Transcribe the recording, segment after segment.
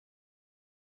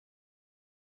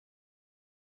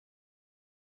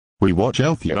We watch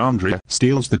Althea Andrea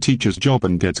steals the teacher's job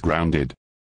and gets grounded.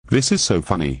 This is so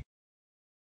funny.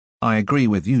 I agree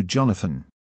with you, Jonathan.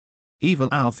 Evil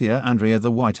Althea Andrea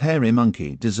the white hairy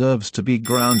monkey deserves to be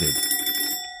grounded.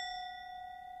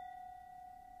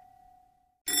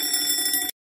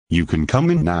 You can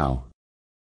come in now.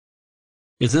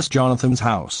 Is this Jonathan's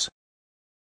house?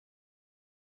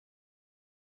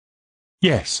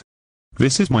 Yes.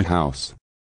 This is my house.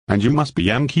 And you must be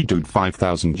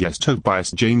YankieDude5000. Yes,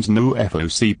 Tobias James no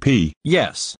FOCP.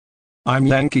 Yes. I'm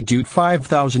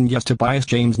YankieDude5000. Yes, Tobias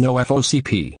James no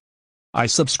FOCP. I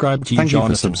subscribe to you, Thank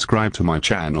Jonathan. you for subscribe to my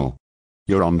channel.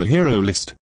 You're on the hero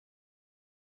list.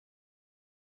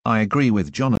 I agree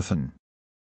with Jonathan.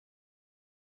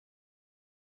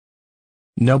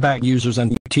 No bad users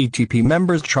and UTTP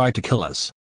members try to kill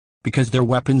us. Because their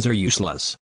weapons are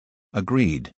useless.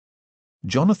 Agreed.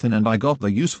 Jonathan and I got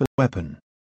the useful weapon.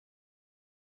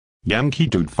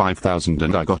 YankieDude5000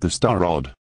 and I got the star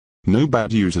rod. No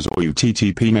bad users or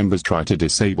UTTP members try to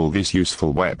disable this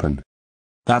useful weapon.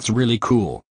 That's really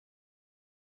cool.